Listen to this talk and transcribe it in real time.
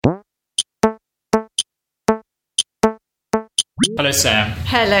Hello, Sam.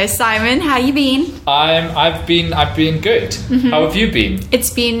 Hello, Simon. How you been? I've been good. Mm-hmm. How have you been? It's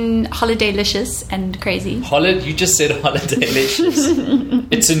been holidaylicious and crazy. You just said holidaylicious.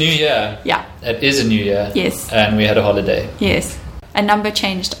 It's a new year. Yeah. It is a new year. Yes. And we had a holiday. Yes. A number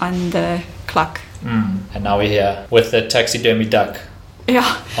changed on the clock. And now we're here with the taxidermy duck.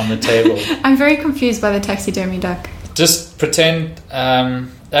 Yeah. On the table. I'm very confused by the taxidermy duck. Just pretend.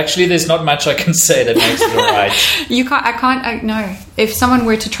 Actually, there's not much I can say that makes it alright. I can't. No. If someone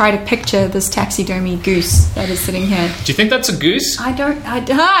were to try to picture this taxidermy goose that is sitting here. Do you think that's a goose? I don't.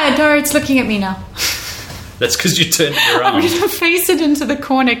 It's looking at me now. That's because you turned it around. I'm going to face it into the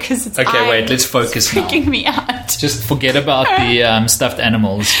corner because it's wait, let's focus now. It's freaking me out. Just forget about the stuffed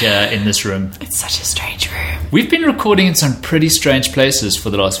animals here in this room. It's such a strange room. We've been recording in some pretty strange places for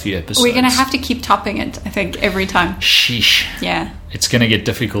the last few episodes. We're going to have to keep topping it, I think, every time. Sheesh. Yeah. It's going to get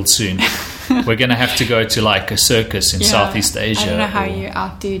difficult soon. We're going to have to go to like a circus in Southeast Asia. I don't know how you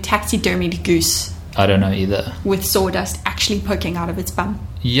outdo taxidermied goose. I don't know either. With sawdust actually poking out of its bum.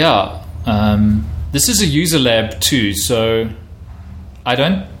 Yeah. This is a user lab too, so I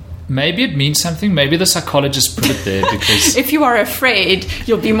don't... Maybe it means something. Maybe the psychologist put it there because... If you are afraid,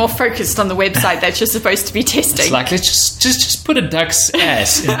 you'll be more focused on the website that you're supposed to be testing. It's like, let's just put a duck's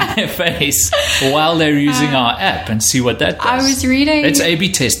ass in their face while they're using our app and see what that does. I was reading... Let's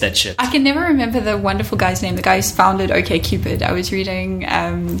A/B test that shit. I can never remember the wonderful guy's name, the guy who's founded OkCupid. I was reading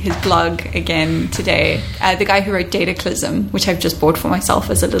his blog again today. The guy who wrote Dataclysm, which I've just bought for myself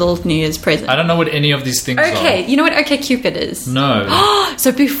as a little New Year's present. I don't know what any of these things are. Okay, you know what OkCupid is? No.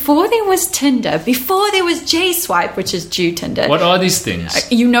 So before there was Tinder, before there was JSwipe, which is Jew Tinder. What are these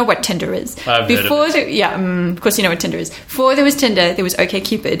things? You know what Tinder is. I've heard of it. Of course you know what Tinder is. Before there was Tinder, there was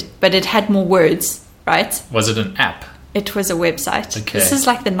OkCupid, but it had more words, right? Was it an app? It was a website. Okay. This is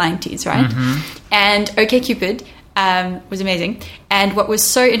like the 90s, right? Mm-hmm. And OkCupid was amazing. And what was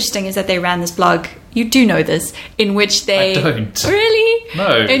so interesting is that they ran this blog. You do know this, in which they... I don't. Really?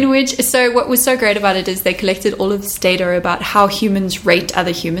 No. So what was so great about it is they collected all of this data about how humans rate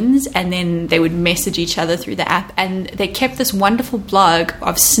other humans, and then they would message each other through the app. And they kept this wonderful blog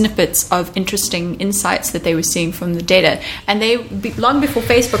of snippets of interesting insights that they were seeing from the data. And they, long before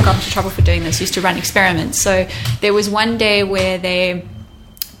Facebook got into trouble for doing this, used to run experiments. So there was one day where they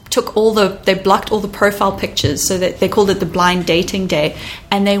blocked all the profile pictures, so that they called it the blind dating day,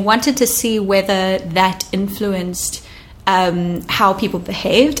 and they wanted to see whether that influenced how people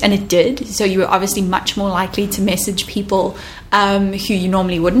behaved, and it did. So you were obviously much more likely to message people who you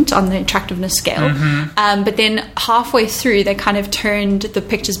normally wouldn't on the attractiveness scale. Mm-hmm. But then halfway through, they kind of turned the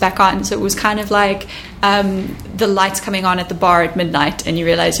pictures back on, so it was kind of like the lights coming on at the bar at midnight, and you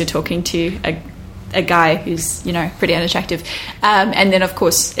realize you're talking to a guy who's, pretty unattractive. And then, of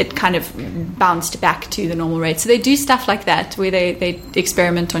course, it kind of bounced back to the normal rate. So they do stuff like that, where they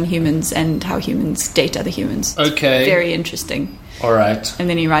experiment on humans and how humans date other humans. Okay. Very interesting. All right. And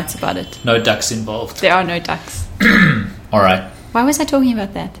then he writes about it. No ducks involved. There are no ducks. All right. Why was I talking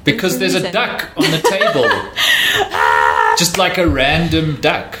about that? Because there's a duck on the table. Just like a random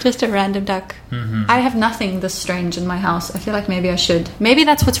duck. Just a random duck. Mm-hmm. I have nothing this strange in my house. I feel like maybe I should. Maybe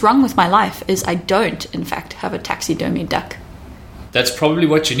that's what's wrong with my life, is I don't, in fact, have a taxidermy duck. That's probably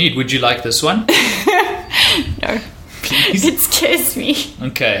what you need. Would you like this one? No. Please? It scares me.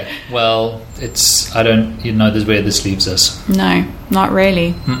 Okay. Well, I don't, where this leaves us. No, not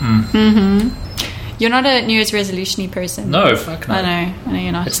really. Mm-mm. Mm-hmm. You're not a New Year's resolution-y person. No, fuck no. I know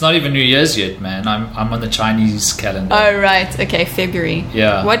you're not. It's not even New Year's yet, man. I'm on the Chinese calendar. Oh, right. Okay, February.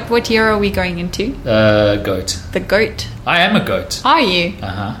 Yeah. What year are we going into? Goat. The goat. I am a goat. Are you?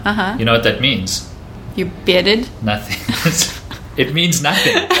 Uh-huh. Uh-huh. You know what that means? You're bearded? Nothing. It means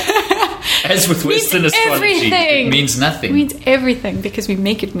nothing. As with Western astrology, it means nothing. It means everything, because we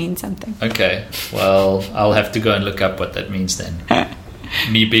make it mean something. Okay. Well, I'll have to go and look up what that means then.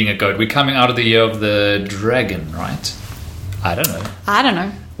 Me being a goat. We're coming out of the year of the dragon, right? I don't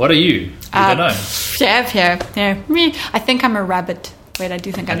know. What are you? I don't know. Yeah. Me. I think I'm a rabbit. Wait, I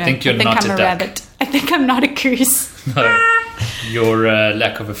do think I know. I think I'm a rabbit. I think I'm not a goose. No. Your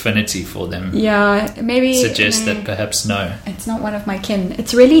lack of affinity for them. Yeah, maybe suggests that perhaps no. It's not one of my kin.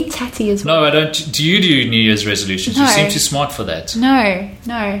 It's really tatty as well. No, I don't. Do you do New Year's resolutions? No. You seem too smart for that. No.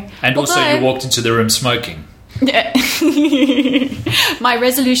 And also, you walked into the room smoking. Yeah. My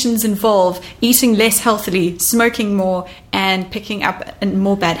resolutions involve eating less healthily, smoking more, and picking up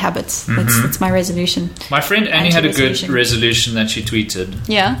more bad habits. That's my resolution. My friend Annie had a good resolution that she tweeted.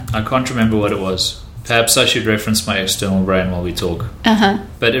 Yeah. I can't remember what it was. Perhaps I should reference my external brain while we talk. Uh-huh.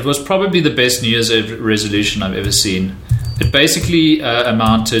 But it was probably the best New Year's resolution I've ever seen. It basically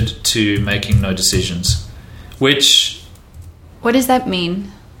amounted to making no decisions, which What does that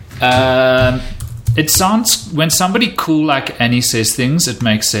mean? It sounds, when somebody cool like Annie says things, it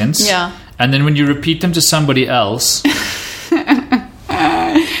makes sense. Yeah. And then when you repeat them to somebody else,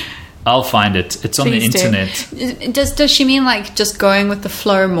 I'll find it. It's on the internet. Does she mean like just going with the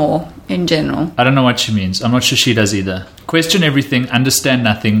flow more in general? I don't know what she means. I'm not sure she does either. Question everything, understand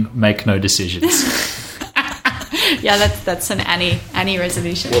nothing, make no decisions. Yeah, that's an Annie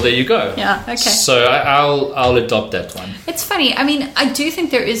resolution. Well, there you go. Yeah, okay. So I'll adopt that one. It's funny. I mean, I do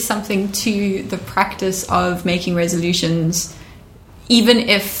think there is something to the practice of making resolutions, even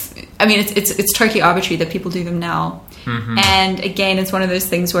if, I mean, it's totally arbitrary that people do them now. Mm-hmm. And again, it's one of those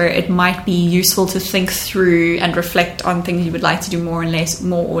things where it might be useful to think through and reflect on things you would like to do more or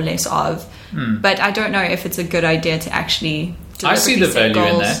less of. But I don't know if it's a good idea to actually I see the value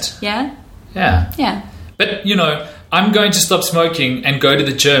in that. Yeah? Yeah. Yeah. But, I'm going to stop smoking and go to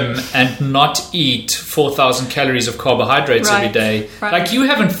the gym and not eat 4,000 calories of carbohydrates every day. Right. Like, you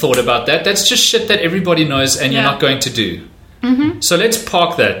haven't thought about that. That's just shit that everybody knows and you're not going to do. Mm-hmm. So let's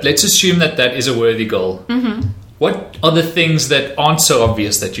park that. Let's assume that is a worthy goal. Mm-hmm. What are the things that aren't so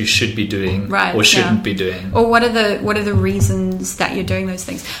obvious that you should be doing or shouldn't be doing? Or what are the reasons that you're doing those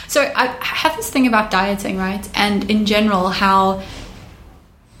things? So I have this thing about dieting, right? And in general, how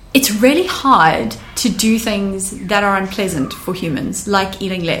it's really hard to do things that are unpleasant for humans, like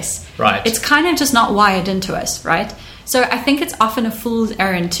eating less. Right. It's kind of just not wired into us, right? So I think it's often a fool's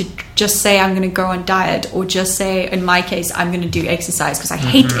errand to just say I'm going to go on diet, or just say, in my case, I'm going to do exercise, because I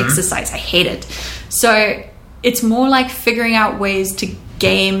hate exercise. I hate it. So it's more like figuring out ways to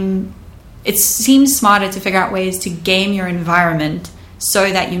game. It seems smarter to figure out ways to game your environment so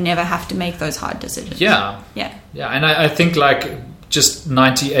that you never have to make those hard decisions. Yeah. Yeah. Yeah. And I think just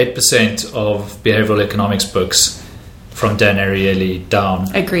 98% of behavioral economics books from Dan Ariely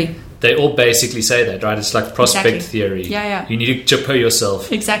down. Agree. They all basically say that, right? It's like prospect theory. Yeah, yeah. You need to jipper yourself.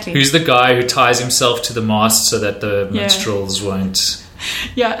 Exactly. Who's the guy who ties himself to the mast so that the minstrels won't...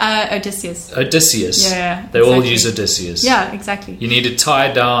 Yeah, Odysseus. Yeah, They all use Odysseus. Yeah, exactly. You need to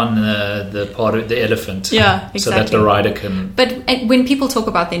tie down the part of the elephant. Yeah, exactly. So that the rider can... But when people talk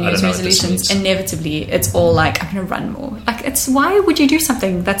about their New Year's resolutions, inevitably it's all like, I'm going to run more. Like, it's, why would you do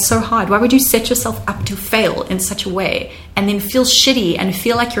something that's so hard? Why would you set yourself up to fail in such a way and then feel shitty and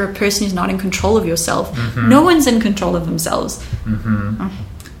feel like you're a person who's not in control of yourself? Mm-hmm. No one's in control of themselves. Mm-hmm. Oh.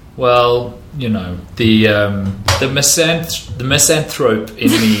 Well, the misanthrope in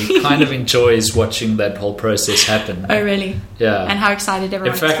me kind of enjoys watching that whole process happen. Oh, really? Yeah. And how excited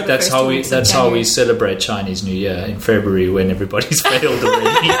everyone is. In fact, that's how we celebrate Chinese New Year in February, when everybody's failed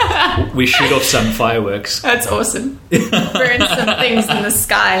already. We shoot off some fireworks. That's awesome. Burn some things in the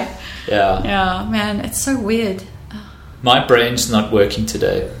sky. Yeah. Yeah, man, it's so weird. My brain's not working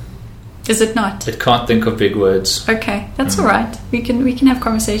today. Is it not? It can't think of big words. Okay, that's all right. We can have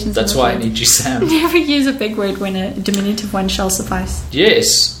conversations. That's why I need you, Sam. Never use a big word when a diminutive one shall suffice.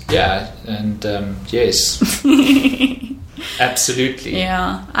 Yes, yeah, and yes, absolutely.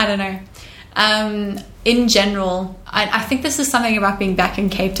 Yeah, I don't know. In general, I think this is something about being back in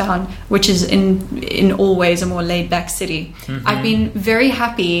Cape Town, which is in all ways a more laid-back city. Mm-hmm. I've been very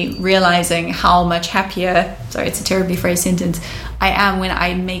happy realizing how much happier, sorry, it's a terribly phrased sentence, I am when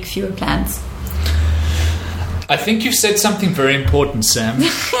I make fewer plans. I think you've said something very important, Sam.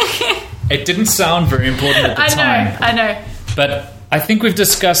 It didn't sound very important at the time. I know. But I think we've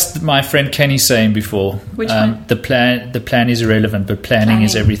discussed my friend Kenny's saying before. Which one? The plan is irrelevant, but planning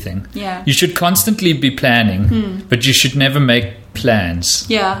is everything. Yeah. You should constantly be planning, but you should never make plans.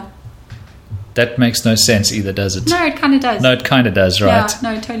 Yeah. That makes no sense either, does it? No, it kind of does. No, it kind of does, right? Yeah,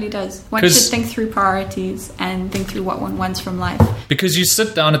 no, it totally does. One should think through priorities and think through what one wants from life. Because you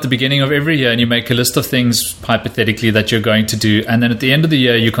sit down at the beginning of every year and you make a list of things, hypothetically, that you're going to do. And then at the end of the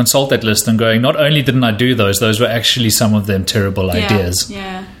year, you consult that list and going, not only didn't I do those were actually some of them terrible ideas.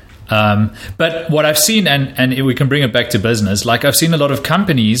 Yeah. But what I've seen, and we can bring it back to business, like I've seen a lot of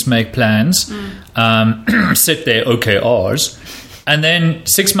companies make plans, set their OKRs, and then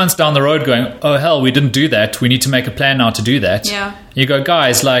 6 months down the road going, oh, hell, we didn't do that. We need to make a plan now to do that. Yeah. You go,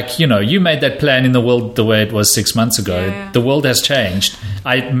 guys, you made that plan in the world the way it was 6 months ago. Yeah. The world has changed.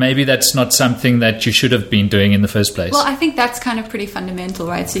 Maybe that's not something that you should have been doing in the first place. Well, I think that's kind of pretty fundamental,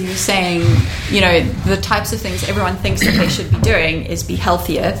 right? So you're saying, the types of things everyone thinks that they should be doing is be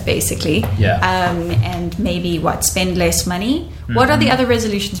healthier, basically. Yeah. And maybe, spend less money. Mm-hmm. What are the other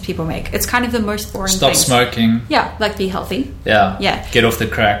resolutions people make? It's kind of the most boring Stop things. smoking. Yeah, like be healthy. Yeah. Yeah. Get off the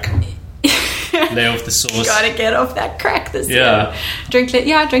crack. Lay off the sauce. Gotta get off that crack this year. Drink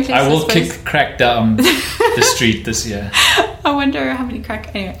less. I will kick crack down the street this year. I wonder how many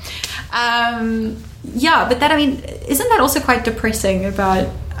crack. Anyway, yeah, but that, I mean, isn't that also quite depressing about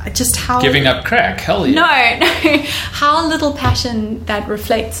just how giving up crack? Hell yeah. No, how little passion that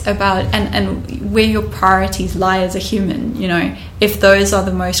reflects about and where your priorities lie as a human. You know, if those are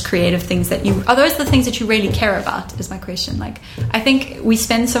the most creative things that are those the things that you really care about? Is my question. Like, I think we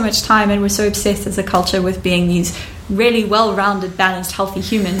spend so much time and we're so obsessed as a culture with being these really well-rounded, balanced, healthy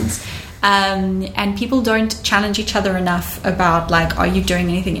humans. And people don't challenge each other enough about, like, are you doing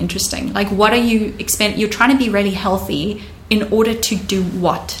anything interesting? Like, what are you you're trying to be really healthy in order to do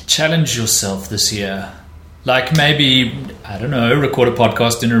what? Challenge yourself this year. Like, maybe, I don't know, record a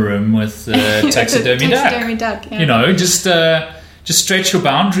podcast in a room with taxidermy duck. Yeah. You know, just stretch your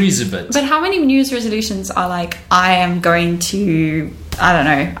boundaries a bit. But how many New Year's resolutions are like, I am going to, I don't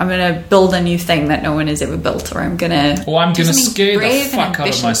know, I'm going to build a new thing that no one has ever built, or I'm going to scare the fuck out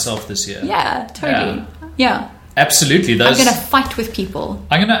of myself this year. Yeah, totally. Yeah. Absolutely. I'm going to fight with people.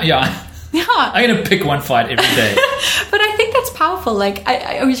 I'm going to pick one fight every day. But I think that's powerful. Like,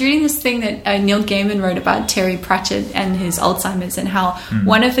 I was reading this thing that Neil Gaiman wrote about Terry Pratchett and his Alzheimer's, and how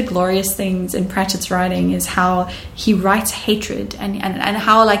one of the glorious things in Pratchett's writing is how he writes hatred, and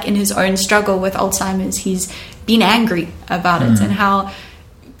how, like, in his own struggle with Alzheimer's, he's been angry about it, and how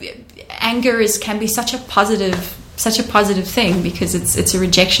anger can be such a positive thing, because it's a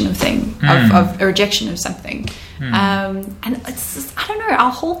rejection of a rejection of something. And it's just, I don't know, our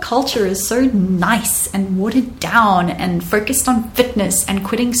whole culture is so nice and watered down and focused on fitness and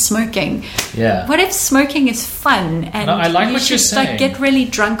quitting smoking. Yeah. What if smoking is fun? And I like what you're saying. Like, get really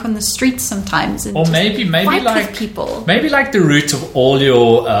drunk on the streets sometimes, and or maybe fight like with people. Maybe like the root of all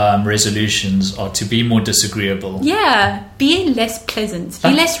your resolutions are to be more disagreeable. Yeah, be less pleasant, be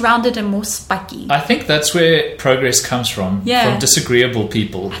less rounded and more spiky. I think that's where progress comes from. Yeah. From disagreeable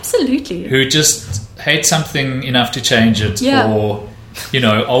people. Absolutely. Who just hate something enough to change it, or, you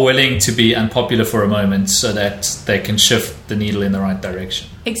know, are willing to be unpopular for a moment so that they can shift the needle in the right direction.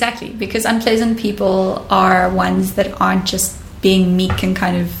 Exactly, because unpleasant people are ones that aren't just being meek and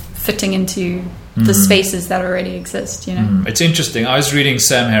kind of fitting into the spaces that already exist, you know. It's interesting. I was reading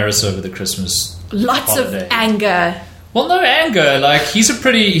Sam Harris over the Christmas holiday. Of anger. Well, no anger. Like, he's a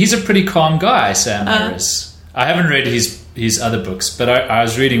pretty calm guy, Sam Harris. I haven't read his other books, but I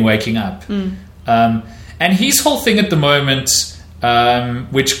was reading Waking Up. And his whole thing at the moment,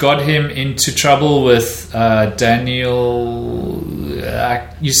 which got him into trouble with Daniel...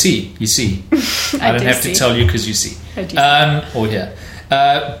 you see. I don't have to tell you because you see.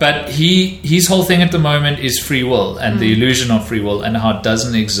 But his whole thing at the moment is free will and the illusion of free will, and how it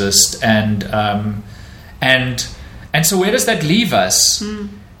doesn't exist. And so where does that leave us?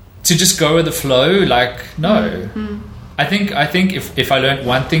 To just go with the flow? Like, no. I think if I learned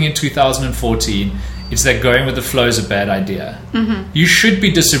one thing in 2014, it's that going with the flow is a bad idea. You should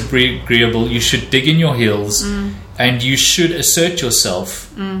be disagreeable. You should dig in your heels, and you should assert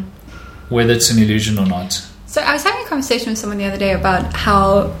yourself, whether it's an illusion or not. So I was having a conversation with someone the other day about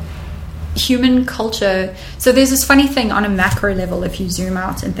how human culture... So there's this funny thing on a macro level, if you zoom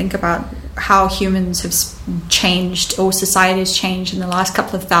out and think about how humans have changed, or society has changed in the last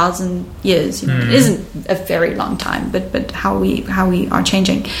couple of thousand years. You know, it isn't a very long time, but how we are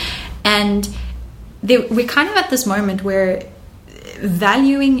changing. And we're kind of at this moment where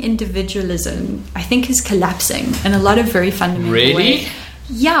valuing individualism, I think, is collapsing in a lot of very fundamental ways.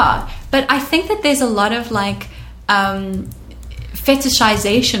 Yeah, but I think that there's a lot of, like,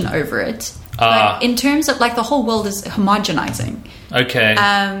 fetishization over it. Like, in terms of, like, the whole world is homogenizing. Okay.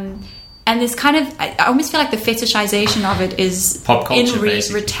 And there's kind of, I almost feel like the fetishization of it is pop culture,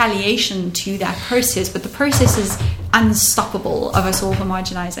 in retaliation to that process, but the process is unstoppable of us all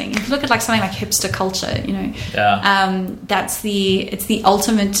homogenizing. If you look at, like, something like hipster culture, you know, it's the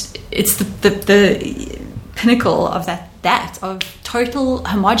ultimate, it's the pinnacle of that of total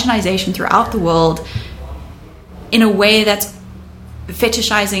homogenization throughout the world in a way that's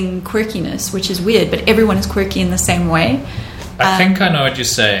fetishizing quirkiness, which is weird, but everyone is quirky in the same way. I think I know what you're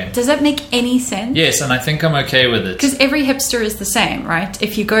saying. Does that make any sense? Yes, and I think I'm okay with it. Because every hipster is the same, right?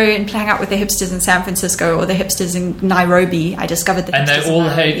 If you go and hang out with the hipsters in San Francisco or the hipsters in Nairobi, I discovered that. And they all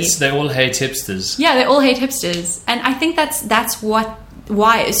hate hipsters. Yeah, they all hate hipsters, and I think that's why.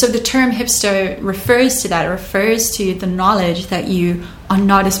 So the term hipster refers to that. It refers to the knowledge that you are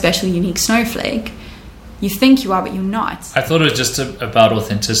not a special, unique snowflake. You think you are, but you're not. I thought it was just about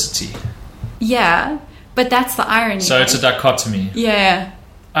authenticity. Yeah. But that's the irony. So it's a dichotomy. Yeah.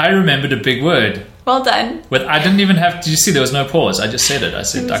 I remembered a big word. Well done. I didn't even have to... You see, there was no pause. I just said it. I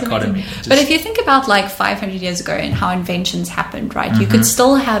said dichotomy. But if you think about, like, 500 years ago and how inventions happened, right? You could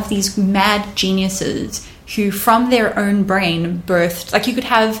still have these mad geniuses who from their own brain birthed, like you could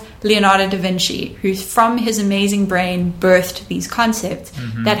have Leonardo da Vinci, who from his amazing brain birthed these concepts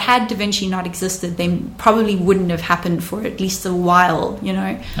that had Da Vinci not existed, they probably wouldn't have happened for at least a while, you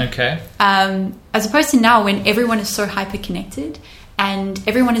know. Okay. As opposed to now when everyone is so hyper-connected and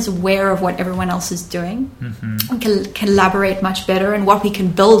everyone is aware of what everyone else is doing and can collaborate much better, and what we can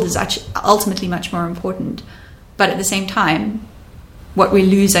build is actually ultimately much more important. But at the same time, what we're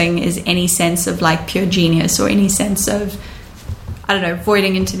losing is any sense of like pure genius or any sense of, I don't know,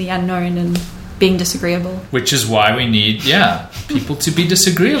 voiding into the unknown and being disagreeable. Which is why we need, people to be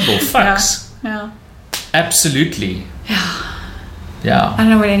disagreeable. Facts. Yeah. Absolutely. Yeah. I don't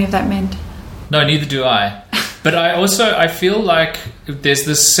know what any of that meant. No, neither do I. But I feel like there's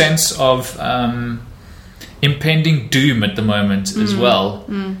this sense of impending doom at the moment as well.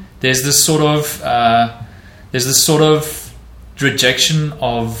 There's this sort of rejection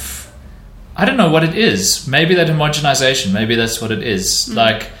of, I don't know what it is. Maybe that homogenization. Maybe that's what it is.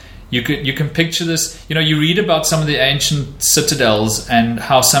 Like you can picture this. You know, you read about some of the ancient citadels and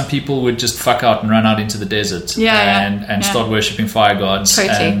how some people would just fuck out and run out into the desert and start worshipping fire gods.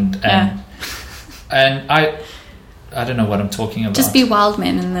 Totally. And I don't know what I'm talking about. Just be wild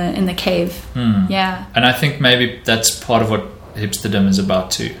men in the cave. Yeah. And I think maybe that's part of what hipsterdom is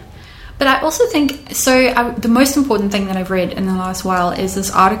about too. But I also think, the most important thing that I've read in the last while is this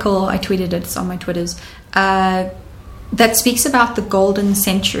article, I tweeted it, it's on my Twitters, that speaks about the golden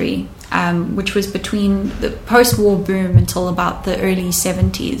century, which was between the post-war boom until about the early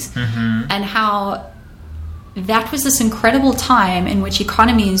 70s, and how that was this incredible time in which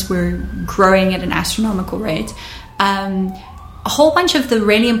economies were growing at an astronomical rate. A whole bunch of the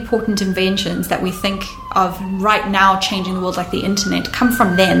really important inventions that we think of right now changing the world, like the internet, come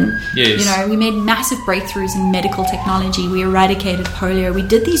from then. Yes. You know, we made massive breakthroughs in medical technology. We eradicated polio. We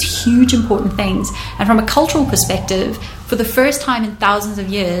did these huge important things. And from a cultural perspective, for the first time in thousands of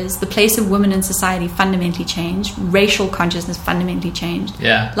years, the place of women in society fundamentally changed. Racial consciousness fundamentally changed.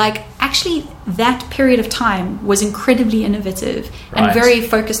 Yeah. Like, actually, that period of time was incredibly innovative and very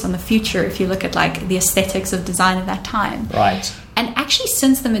focused on the future if you look at, like, the aesthetics of design of that time. Right. And actually,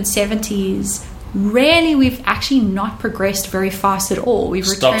 since the mid-70s, really, we've actually not progressed very fast at all. We've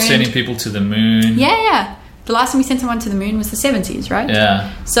stopped sending people to the moon. Yeah. The last time we sent someone to the moon was the 70s, right?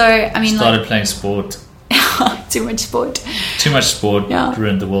 Yeah. So, I mean, started playing sport. Too much sport. Too much sport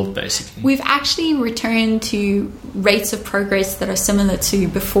ruined the world, basically. We've actually returned to rates of progress that are similar to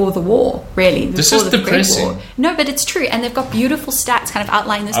before the war, really. This is depressing. No, but it's true. And they've got beautiful stats kind of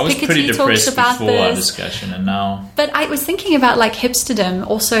outlining this. I was pretty depressed talks about before our this. discussion, and now... But I was thinking about, like, hipsterdom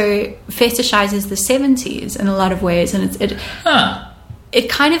also fetishizes the 70s in a lot of ways. And it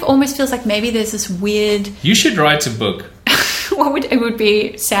kind of almost feels like maybe there's this weird... You should write a book. It would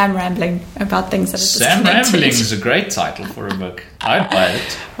be Sam rambling about things that are Sam Rambling is a great title for a book. I'd buy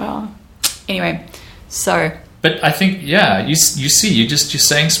it. Well, anyway, so... But I think, you see, you're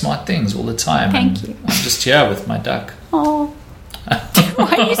saying smart things all the time. Thank you. I'm just here with my duck. Oh.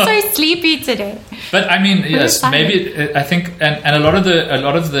 Why are you so sleepy today? But I mean, yes, maybe I think, and a lot of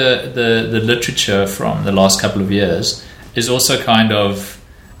the literature from the last couple of years is also kind of...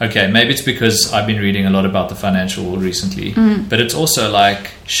 Okay, maybe it's because I've been reading a lot about the financial world recently, but it's also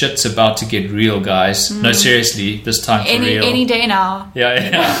like, shit's about to get real, guys. No, seriously, this time for real. Any day now.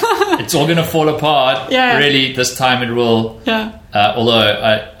 Yeah. It's all going to fall apart. Yeah. Really, this time it will. Yeah.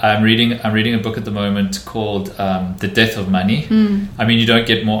 Although I'm reading a book at the moment called The Death of Money. I mean, you don't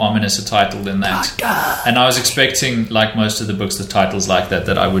get more ominous a title than that. And I was expecting, like most of the books, the titles like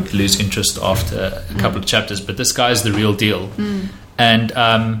that I would lose interest after a couple of chapters. But this guy's the real deal.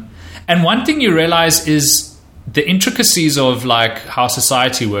 And one thing you realize is the intricacies of like how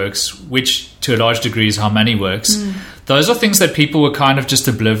society works, which to a large degree is how money works. Those are things that people were kind of just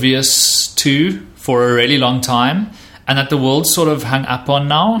oblivious to for a really long time, and that the world sort of hung up on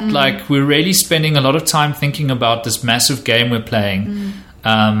now. Like, we're really spending a lot of time thinking about this massive game we're playing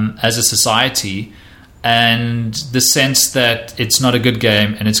as a society, and the sense that it's not a good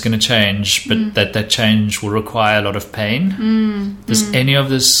game and it's going to change, but that change will require a lot of pain. Does any of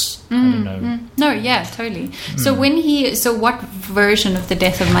this... I don't know. No, yeah, totally. So what version of the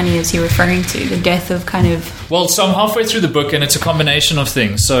death of money is he referring to? The death of kind of... Well, so I'm halfway through the book, and it's a combination of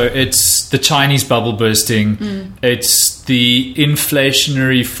things. So it's the Chinese bubble bursting. It's the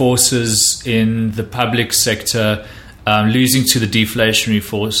inflationary forces in the public sector losing to the deflationary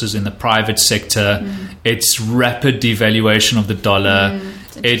forces in the private sector. It's rapid devaluation of the dollar.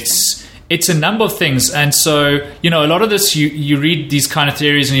 It's a number of things. And so, a lot of this, you read these kind of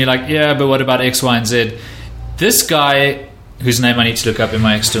theories and you're like, yeah, but what about X, Y, and Z? This guy, whose name I need to look up in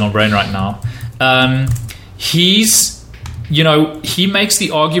my external brain right now, he's, you know, he makes the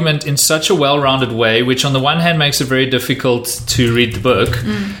argument in such a well-rounded way, which on the one hand makes it very difficult to read the book.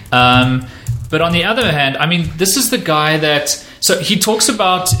 But on the other hand, I mean, this is the guy that... So he talks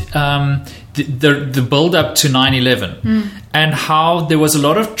about the build-up to 9/11 and how there was a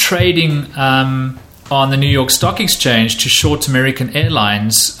lot of trading on the New York Stock Exchange to short American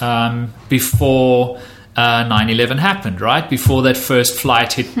Airlines before 9/11 happened, right? Before that first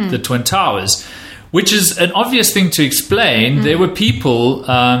flight hit the Twin Towers. Which is an obvious thing to explain. There were people,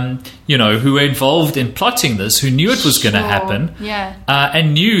 you know, who were involved in plotting this, who knew it was going to happen,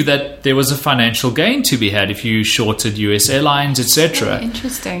 and knew that there was a financial gain to be had if you shorted U.S. airlines, etc.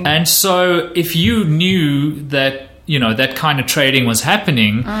 Interesting. And so, if you knew that, you know, that kind of trading was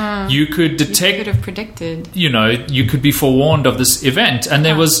happening, you could detect. You could have predicted. You know, you could be forewarned of this event, and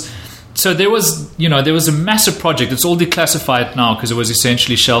there was. So there was a massive project. It's all declassified now because it was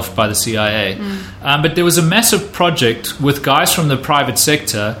essentially shelved by the CIA. But there was a massive project with guys from the private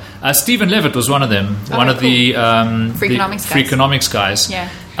sector. Stephen Levitt was one of them, the free economics guys. Yeah.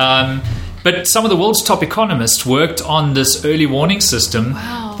 But some of the world's top economists worked on this early warning system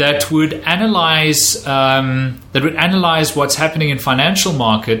that would analyze what's happening in financial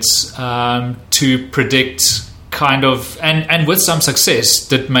markets to predict. Kind of, and with some success,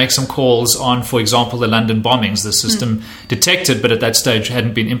 did make some calls on, for example, the London bombings. The system detected, but at that stage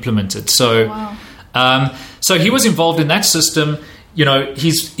hadn't been implemented. So, so he was involved in that system. You know,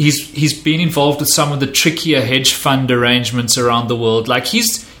 he's been involved with some of the trickier hedge fund arrangements around the world. Like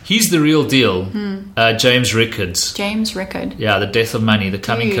he's the real deal. James Rickards. James Rickard. Yeah, The Death of Money, the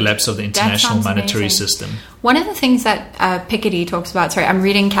coming collapse of the international monetary system. One of the things that Piketty talks about, sorry, I'm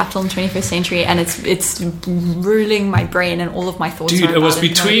reading Capital in the 21st Century, and it's ruling my brain and all of my thoughts. Dude, it was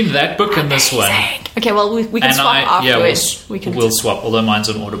between that book and this one. Okay, well, we can swap afterwards. Yeah, we'll swap, although mine's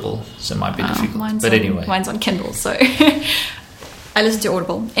on Audible, so it might be difficult. But anyway. Mine's on Kindle, so... I listen to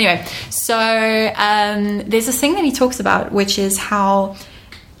Audible. Anyway, so there's this thing that he talks about, which is how...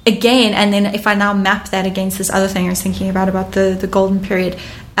 Again, and then if I now map that against this other thing I was thinking about the golden period,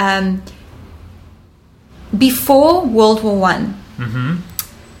 before World War I,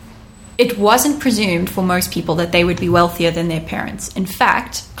 it wasn't presumed for most people that they would be wealthier than their parents. In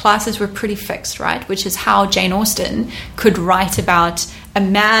fact, classes were pretty fixed, right? Which is how Jane Austen could write about a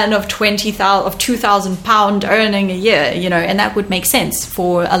man of 2,000 pound earning a year, you know, and that would make sense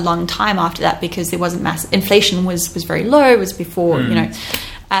for a long time after that because there wasn't inflation was very low. It was before, you know.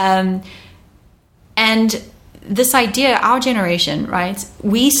 And this idea, our generation, right,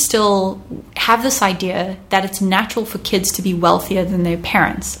 we still have this idea that it's natural for kids to be wealthier than their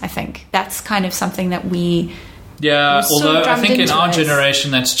parents, I think. That's kind of something that we... Yeah, although I think in our generation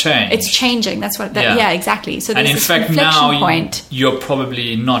that's changed. It's changing. That's what... yeah, exactly. So there's and in this fact inflection now point. You're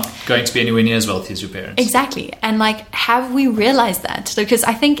probably not going to be anywhere near as wealthy as your parents. Exactly. And like, have we realized that? Because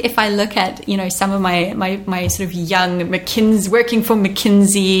I think if I look at, you know, some of my sort of young McKinsey, working for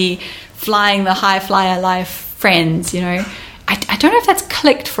McKinsey, flying the high flyer life friends, you know, I don't know if that's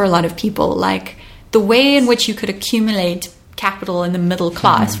clicked for a lot of people. Like the way in which you could accumulate capital in the middle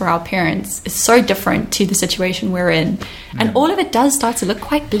class for our parents is so different to the situation we're in. And all of it does start to look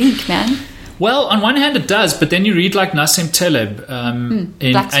quite bleak, man. Well, on one hand it does, but then you read like Nassim Taleb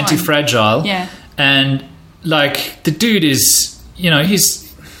in Anti-Fragile. Yeah. And like the dude is, you know, he's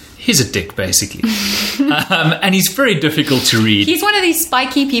a dick basically. And he's very difficult to read. He's one of these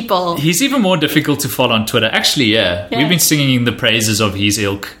spiky people. He's even more difficult to follow on Twitter. Actually, yeah. We've been singing the praises of his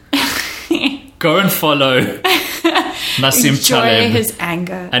ilk. Go and follow Nassim Taleb. Enjoy his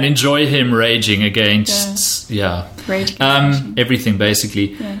anger. And enjoy him raging against, everything,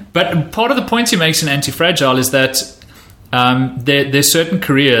 basically. Yeah. But part of the point he makes in Anti-Fragile is that there's certain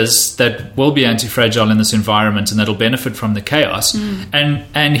careers that will be anti-fragile in this environment and that'll benefit from the chaos.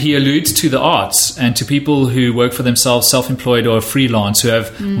 And he alludes to the arts and to people who work for themselves, self-employed or freelance, who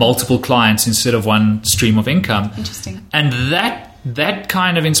have multiple clients instead of one stream of income. Interesting. And that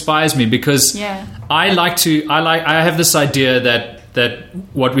kind of inspires me because I have this idea that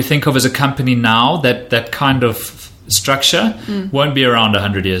what we think of as a company now, that kind of structure won't be around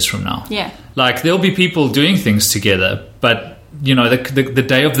 100 years from now. Yeah. Like there'll be people doing things together, but you know, the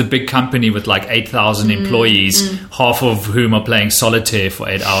day of the big company with like 8,000 employees, half of whom are playing solitaire for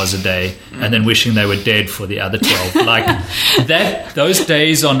 8 hours a day and then wishing they were dead for the other 12. Like those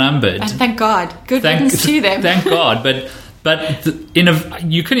days are numbered. And thank God. Good riddance to them. Thank God. But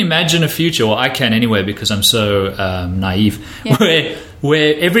you can imagine a future, or I can anyway, because I'm so naive,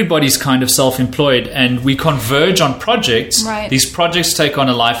 where everybody's kind of self-employed and we converge on projects. Right. These projects take on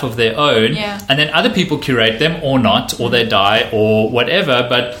a life of their own, and then other people curate them or not, or they die or whatever.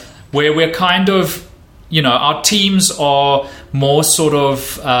 But where we're kind of our teams are more sort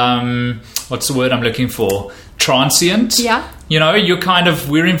of what's the word I'm looking for? Transient. Yeah.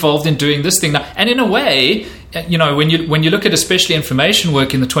 We're involved in doing this thing now, and in a way, when you look at especially information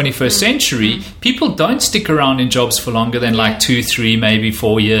work in the 21st century, people don't stick around in jobs for longer than like 2, 3, maybe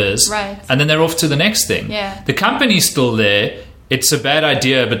 4 years, right? And then they're off to the next thing. Yeah. The company's still there. It's a bad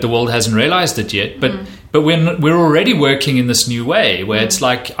idea, but the world hasn't realized it yet. But we're already working in this new way where it's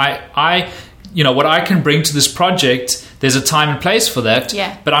like I what I can bring to this project, there's a time and place for that.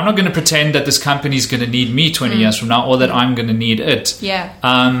 Yeah. But I'm not going to pretend that this company is going to need me 20 years from now, or that I'm going to need it. Yeah.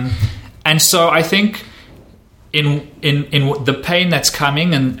 And so I think in the pain that's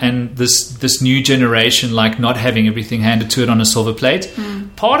coming and this new generation, like not having everything handed to it on a silver plate,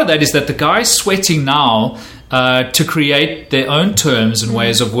 part of that is that the guys sweating now to create their own terms and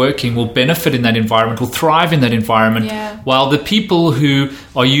ways of working will benefit in that environment, will thrive in that environment, while the people who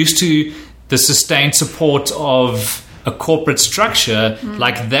are used to the sustained support of a corporate structure,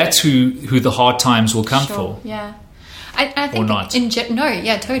 like that's who the hard times will come for. Yeah. I think or not.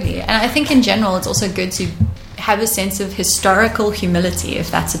 Totally. And I think in general it's also good to have a sense of historical humility, if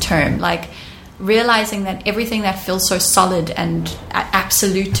that's a term, like realizing that everything that feels so solid and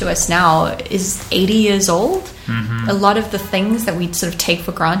absolute to us now is 80 years old. A lot of the things that we sort of take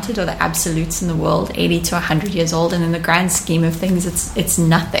for granted are the absolutes in the world, 80 to 100 years old, and in the grand scheme of things it's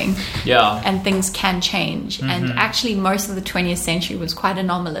nothing. Yeah. And things can change. And actually most of the 20th century was quite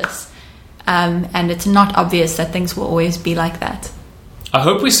anomalous, and it's not obvious that things will always be like that. I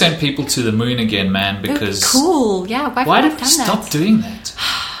hope we send people to the moon again, man, because cool. Yeah, why did we stop doing that?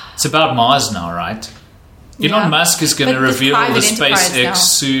 It's about Mars now, right? Elon Musk is going to reveal the SpaceX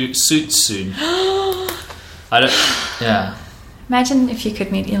suit soon. Imagine if you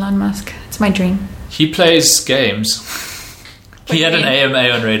could meet Elon Musk. It's my dream. He plays games. He had an AMA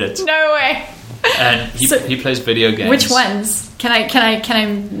on Reddit. No way. And he plays video games. Which ones? Can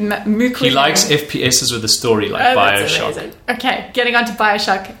I mook? He likes FPSs with a story, like BioShock. Okay, getting onto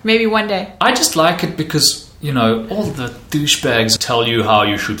BioShock. Maybe one day. I just like it because, all the douchebags tell you how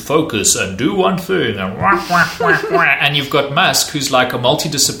you should focus and do one thing and you've got Musk, who's like a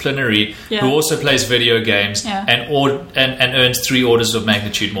multidisciplinary who also plays video games and earns 3 orders of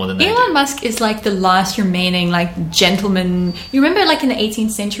magnitude more than they do. Elon Musk is like the last remaining like gentleman. You remember like in the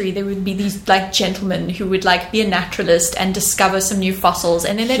 18th century there would be these like gentlemen who would like be a naturalist and discover some new fossils,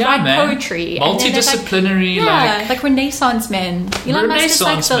 and then they'd write poetry. Multidisciplinary, like Renaissance men. Elon Musk is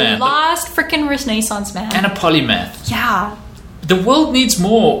like the last freaking Renaissance man. And a polymath. Yeah. The world needs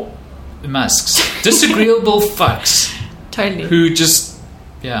more Musks. Disagreeable fucks. Totally. Who just,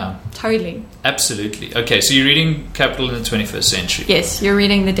 Totally. Absolutely. Okay, so you're reading Capital in the 21st Century. Yes, you're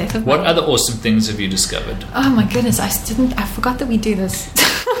reading The Death of What other awesome things have you discovered? Oh my goodness, I forgot that we do this.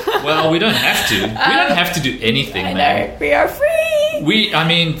 Well, we don't have to. We don't have to do anything, man. I know. We are free.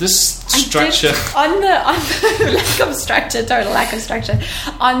 This structure. On the lack of structure, total lack of structure.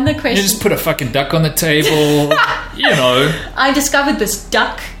 On the question. You just put a fucking duck on the table. I discovered this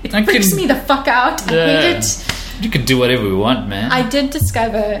duck. It freaks me the fuck out. I hate it. You can do whatever we want, man. I did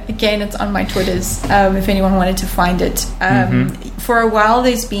discover, again, it's on my Twitters, if anyone wanted to find it. For a while,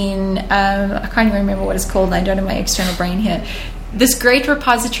 there's been, I can't even remember what it's called, I don't have my external brain here, this great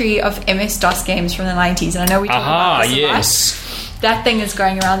repository of MS-DOS games from the 90s. And I know we talked about this a lot. That thing is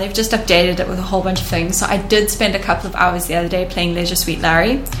going around. They've just updated it with a whole bunch of things. So I did spend a couple of hours the other day playing Leisure Suit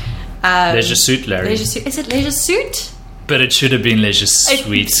Larry. Leisure Suit Larry. Is it Leisure Suit? But it should have been Leisure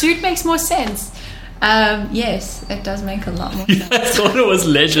Suite. Suit makes more sense. Yes, it does make a lot more sense. I thought it was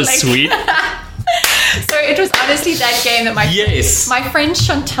Leisure Suite. So it was honestly that game that my friend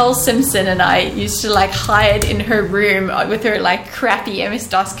Chantel Simpson and I used to like hide in her room with her like crappy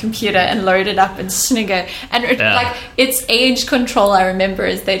MS-DOS computer and load it up and snigger. And like its age control, I remember,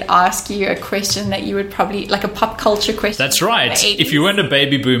 is they'd ask you a question that you would probably, like a pop culture question. That's right. If you weren't a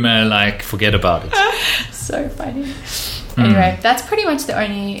baby boomer, like, forget about it. So funny. Anyway, that's pretty much the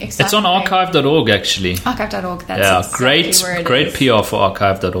only exciting. It's on archive.org, actually. Archive.org, that's exactly great PR for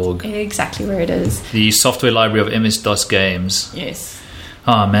archive.org. Exactly where it is. The software library of MS-DOS games. Yes.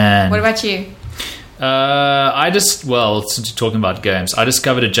 Oh, man. What about you? since you're talking about games, I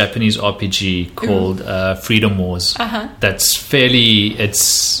discovered a Japanese RPG called Freedom Wars. That's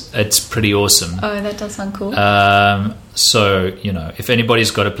it's pretty awesome. Oh, that does sound cool. So, if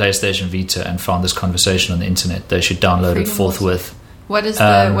anybody's got a PlayStation Vita and found this conversation on the internet, they should download it forthwith. What's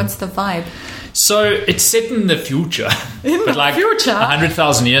the vibe? So it's set in the future, but like future?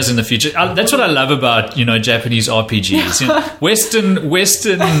 100,000 years in the future. That's what I love about Japanese RPGs. Western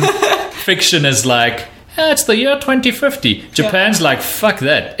fiction is like, It's the year 2050. Japan's like, fuck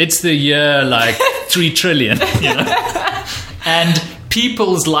that. It's the year like 3 trillion, you know? And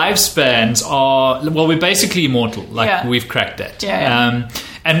people's lifespans are, well, we're basically immortal. Like we've cracked that.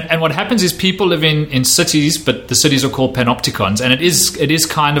 And what happens is people live in cities, but the cities are called panopticons, and it is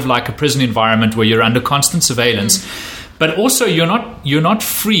kind of like a prison environment where you're under constant surveillance. But also, you're not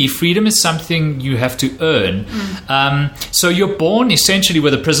free. Freedom is something you have to earn. So you're born essentially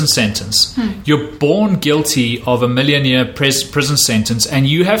with a prison sentence. You're born guilty of a 1,000,000-year prison sentence, and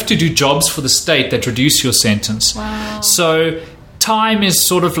you have to do jobs for the state that reduce your sentence. Wow. So time is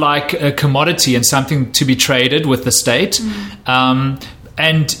sort of like a commodity and something to be traded with the state.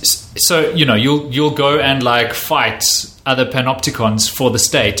 And so, you know, you'll go and like fight other panopticons for the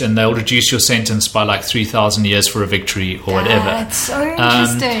state, and they'll reduce your sentence by like 3,000 years for a victory or whatever. That's so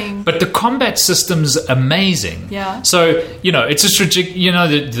interesting. But the combat system's amazing. Yeah. So, you know, it's just ridiculous. You know,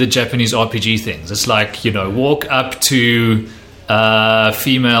 the Japanese RPG things. It's like, you know, walk up to a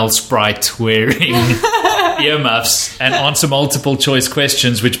female sprite wearing earmuffs and answer multiple choice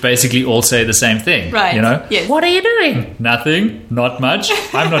questions, which basically all say the same thing. Right. You know? Yes. What are you doing? Nothing. Not much.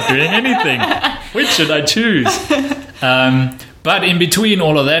 I'm not doing anything. Which should I choose? But in between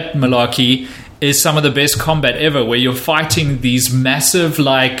all of that malarkey is some of the best combat ever, where you're fighting these massive,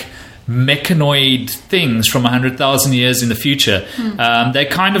 like, mechanoid things from 100,000 years in the future. They're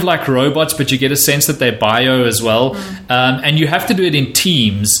kind of like robots, but you get a sense that they're bio as well. And you have to do it in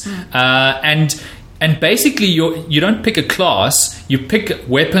teams. And basically, you don't pick a class. You pick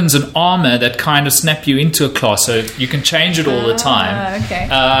weapons and armor that kind of snap you into a class, so you can change it all the time. Okay.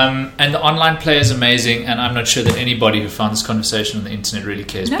 And the online play is amazing, and I'm not sure that anybody who found this conversation on the internet really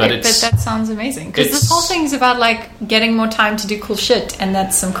cares. No, but that sounds amazing. Because this whole thing's about like getting more time to do cool shit, and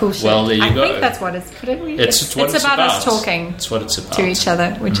that's some cool shit. Well, there you go. I think that's what it's. It's about us talking. It's what it's about. To each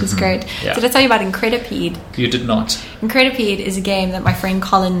other, which is great. Yeah. Did I tell you about Incredipede? You did not. Incredipede is a game that my friend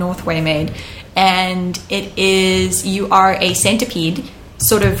Colin Northway made. And it is, you are a centipede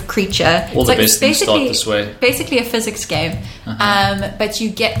sort of creature. All the best things start this way. Basically a physics game. But you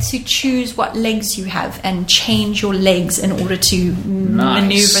get to choose what legs you have and change your legs in order to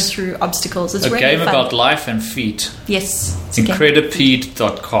maneuver through obstacles. It's a really game fun. about life and feet. Yes.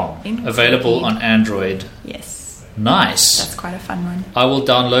 Incredipede.com. Available on Android. Yes. Nice. That's quite a fun one. I will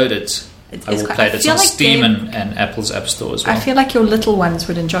download it. I will play it on Steam and Apple's App Store as well. I feel like your little ones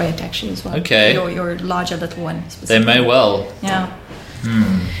would enjoy it actually as well. Okay. Your larger little one. They may well. Yeah.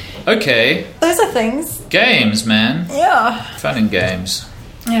 Okay. Those are things. Games, man. Yeah. Fun in games.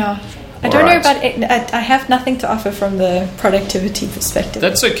 Yeah. I don't know about it. I have nothing to offer from the productivity perspective.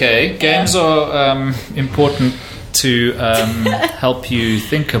 That's okay. Games are important to help you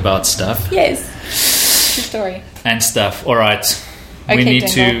think about stuff. Yes. True story. And stuff. All right. Okay, we need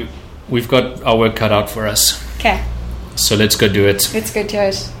to... We've got our work cut out for us. Okay. So let's go do it. Let's go do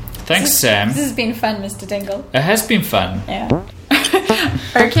it. Thanks, Sam. This has been fun, Mr. Dingle. It has been fun. Yeah.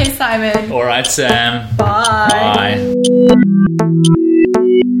 Okay, Simon. All right, Sam. Bye. Bye.